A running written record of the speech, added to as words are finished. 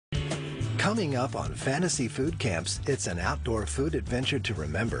Coming up on Fantasy Food Camps, it's an outdoor food adventure to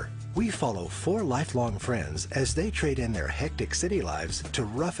remember. We follow 4 lifelong friends as they trade in their hectic city lives to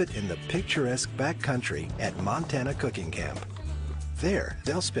rough it in the picturesque backcountry at Montana Cooking Camp. There,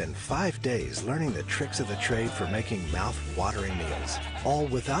 they'll spend 5 days learning the tricks of the trade for making mouth-watering meals, all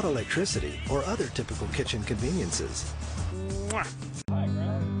without electricity or other typical kitchen conveniences.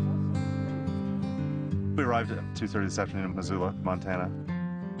 We arrived at 2:30 this afternoon in Missoula, Montana,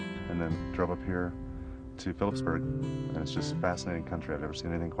 and then drove up here to Phillipsburg, and it's just fascinating country. I've never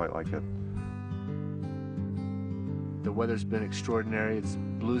seen anything quite like it. The weather's been extraordinary. It's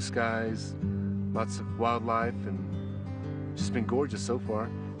blue skies, lots of wildlife, and just been gorgeous so far.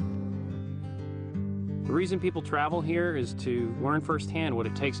 The reason people travel here is to learn firsthand what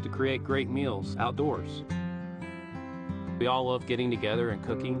it takes to create great meals outdoors. We all love getting together and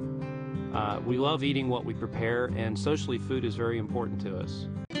cooking. We love eating what we prepare, and socially, food is very important to us.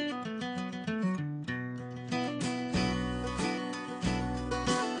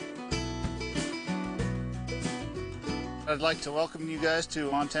 I'd like to welcome you guys to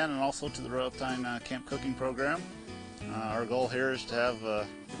Montana and also to the Tine Camp Cooking Program. Our goal here is to have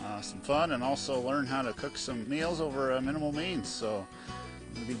some fun and also learn how to cook some meals over minimal means. So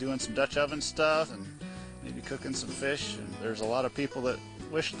we'll be doing some Dutch oven stuff and maybe cooking some fish. And there's a lot of people that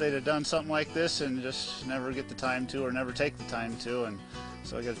wish they'd have done something like this and just never get the time to or never take the time to. And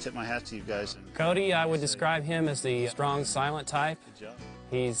so I got to tip my hat to you guys. Cody, I would describe him as the strong, silent type. Good job.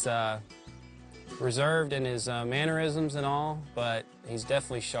 He's reserved in his mannerisms and all, but he's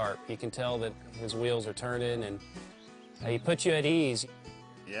definitely sharp. You can tell that his wheels are turning, and he puts you at ease.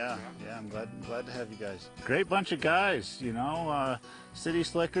 Yeah, I'm glad to have you guys. Great bunch of guys, you know, city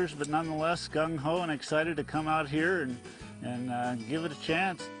slickers, but nonetheless gung-ho and excited to come out here and give it a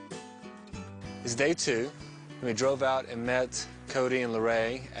chance. It's day 2. We drove out and met Cody and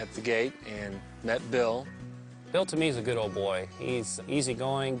Lorraine at the gate and met Bill. Bill, to me, is a good old boy. He's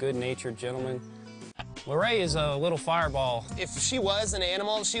easygoing, good-natured gentleman. Lorraine is a little fireball. If she was an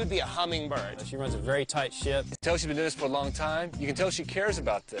animal, she would be a hummingbird. She runs a very tight ship. You can tell she's been doing this for a long time. You can tell she cares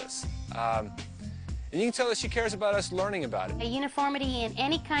about this. And you can tell that she cares about us learning about it. A uniformity in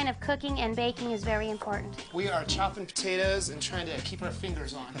any kind of cooking and baking is very important. We are chopping potatoes and trying to keep our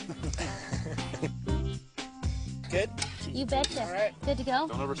fingers on. Good? You betcha. All right. Good to go?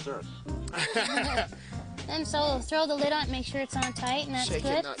 Don't overstir it. And so throw the lid on, make sure it's on tight, and that's Shake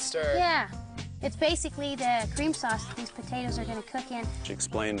good. it, not stir. Yeah. It's basically the cream sauce that these potatoes are going to cook in. She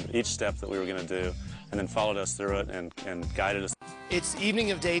explained each step that we were going to do and then followed us through it and guided us. It's evening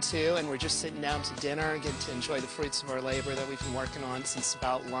of day 2, and we're just sitting down to dinner and getting to enjoy the fruits of our labor that we've been working on since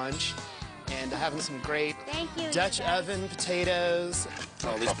about lunch, and having some great Dutch oven potatoes.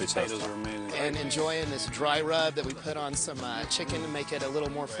 Oh, these potatoes are amazing. And enjoying this dry rub that we put on some chicken to make it a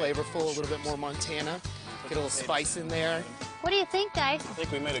little more flavorful, a little bit more Montana. Get a little spice in there. What do you think, guys? I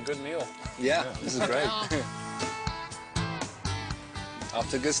think we made a good meal. Yeah, this is great. Off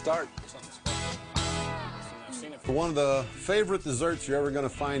to a good start. One of the favorite desserts you're ever going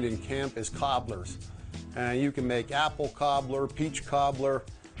to find in camp is cobblers. And you can make apple cobbler, peach cobbler.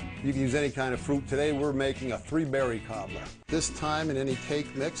 You can use any kind of fruit. Today we're making a 3-berry cobbler. This time in any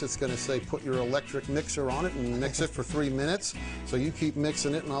cake mix, it's going to say put your electric mixer on it and mix it for 3 minutes. So you keep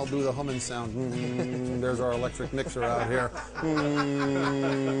mixing it and I'll do the humming sound. There's our electric mixer out here.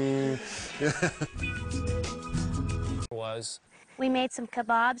 We made some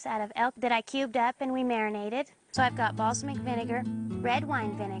kebabs out of elk that I cubed up and we marinated. So I've got balsamic vinegar, red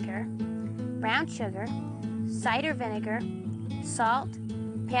wine vinegar, brown sugar, cider vinegar, salt,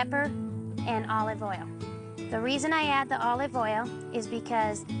 pepper, and olive oil. The reason I add the olive oil is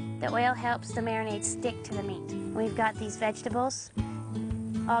because the oil helps the marinade stick to the meat. We've got these vegetables,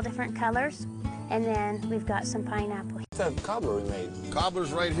 all different colors, and then we've got some pineapple. What's that cobbler we made?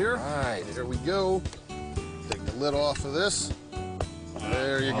 Cobbler's right here. All right. Here we go. Take the lid off of this.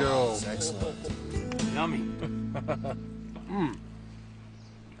 There you go. That's excellent. Yummy.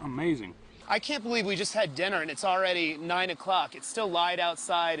 Amazing. I can't believe we just had dinner and it's already 9 o'clock. It's still light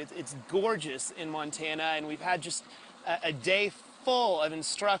outside. It's gorgeous in Montana, and we've had just a day full of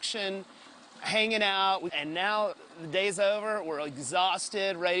instruction, hanging out, and now the day's over. We're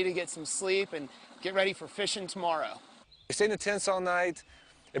exhausted, ready to get some sleep and get ready for fishing tomorrow. We stayed in the tents all night.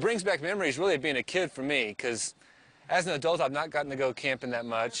 It brings back memories, really, of being a kid for me, because as an adult, I've not gotten to go camping that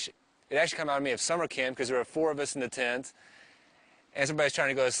much. It actually came out of me of summer camp because there were 4 of us in the tent. And everybody's trying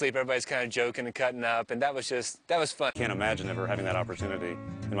to go to sleep, everybody's kind of joking and cutting up, and that was fun. I can't imagine ever having that opportunity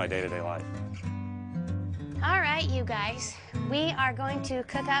in my day-to-day life. All right, you guys. We are going to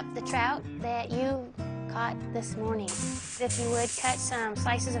cook up the trout that you caught this morning. If you would, cut some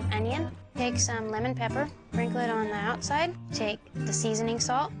slices of onion, take some lemon pepper, sprinkle it on the outside, take the seasoning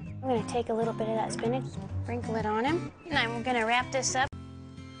salt. I'm gonna take a little bit of that spinach, sprinkle it on him, and I'm gonna wrap this up.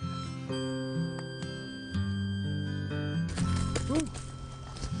 Ooh.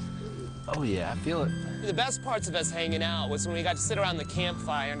 Oh yeah, I feel it. The best parts of us hanging out was when we got to sit around the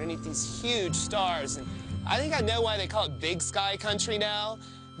campfire underneath these huge stars. And I think I know why they call it Big Sky Country now.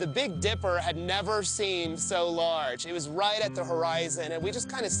 The Big Dipper had never seemed so large. It was right at the horizon, and we just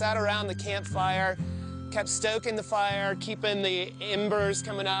kind of sat around the campfire, kept stoking the fire, keeping the embers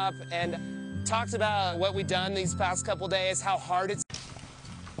coming up, and talked about what we'd done these past couple days, how hard it's...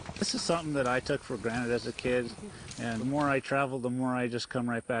 This is something that I took for granted as a kid, and the more I travel, the more I just come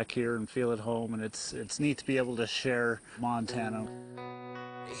right back here and feel at home, and it's neat to be able to share Montana.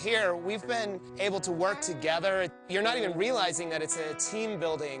 Here, we've been able to work together. You're not even realizing that it's a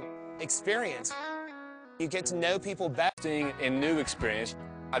team-building experience. You get to know people better. A new experience.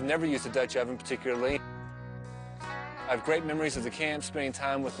 I've never used a Dutch oven particularly. I have great memories of the camp, spending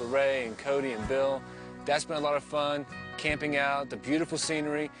time with Lorraine and Cody and Bill. That's been a lot of fun, camping out, the beautiful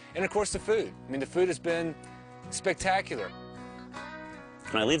scenery, and of course the food. I mean, the food has been spectacular.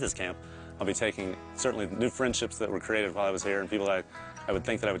 When I leave this camp, I'll be taking certainly new friendships that were created while I was here and people that I would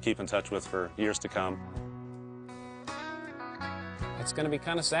think that I would keep in touch with for years to come. It's going to be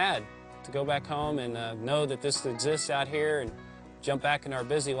kind of sad to go back home and know that this exists out here and jump back in our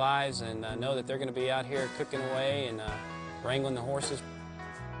busy lives and know that they're going to be out here cooking away and wrangling the horses.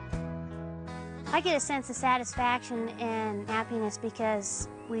 I get a sense of satisfaction and happiness because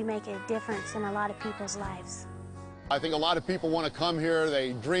we make a difference in a lot of people's lives. I think a lot of people want to come here,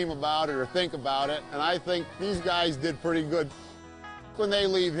 they dream about it or think about it, and I think these guys did pretty good. When they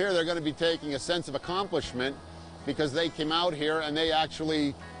leave here, they're going to be taking a sense of accomplishment because they came out here and they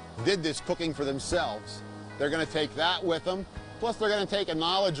actually did this cooking for themselves. They're going to take that with them, plus they're going to take a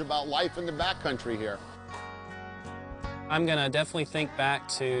knowledge about life in the backcountry here. I'm going to definitely think back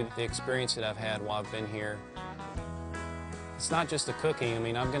to the experience that I've had while I've been here. It's not just the cooking. I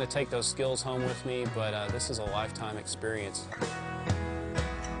mean, I'm going to take those skills home with me, but this is a lifetime experience.